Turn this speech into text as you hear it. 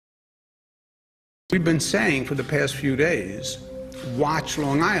We've been saying for the past few days, watch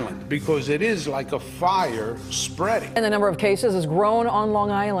Long Island, because it is like a fire spreading. And the number of cases has grown on Long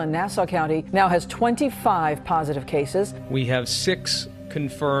Island. Nassau County now has 25 positive cases. We have 6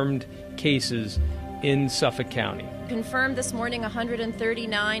 confirmed cases in Suffolk County. Confirmed this morning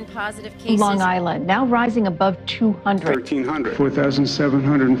 139 positive cases. Long Island now rising above 200. 1,300.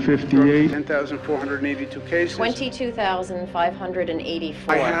 4,758. 10,482 cases.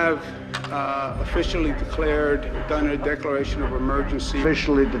 22,584. I have officially done a declaration of emergency.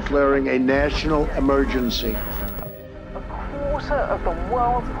 Officially declaring a national emergency. A quarter of the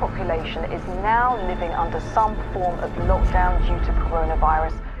world's population is now living under some form of lockdown due to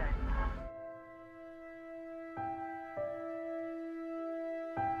coronavirus.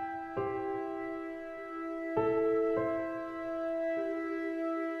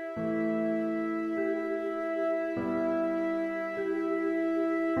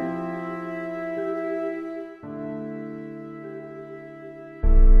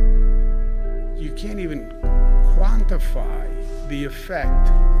 You can't even quantify the effect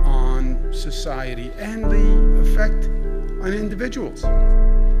on society and the effect on individuals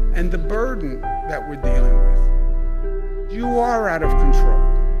and the burden that we're dealing with. You are out of control,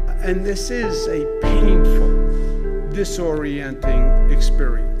 and this is a painful, disorienting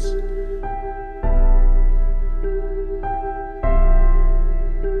experience.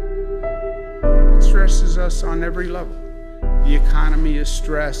 It stresses us on every level. The economy is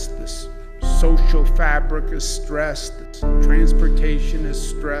stressed, this social fabric is stressed, transportation is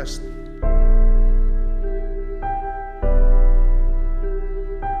stressed.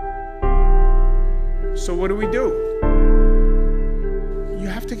 So what do? You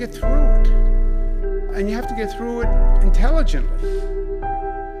have to get through it. And you have to get through it intelligently.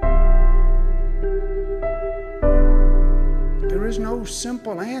 There is no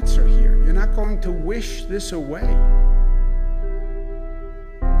simple answer here. You're not going to wish this away.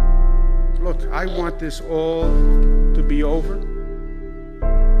 Look, I want this all to be over.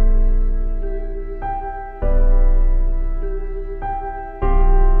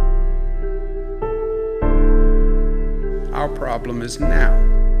 Our problem is now.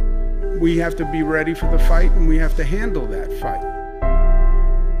 We have to be ready for the fight, and we have to handle that fight.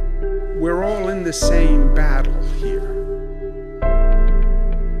 We're all in the same battle here.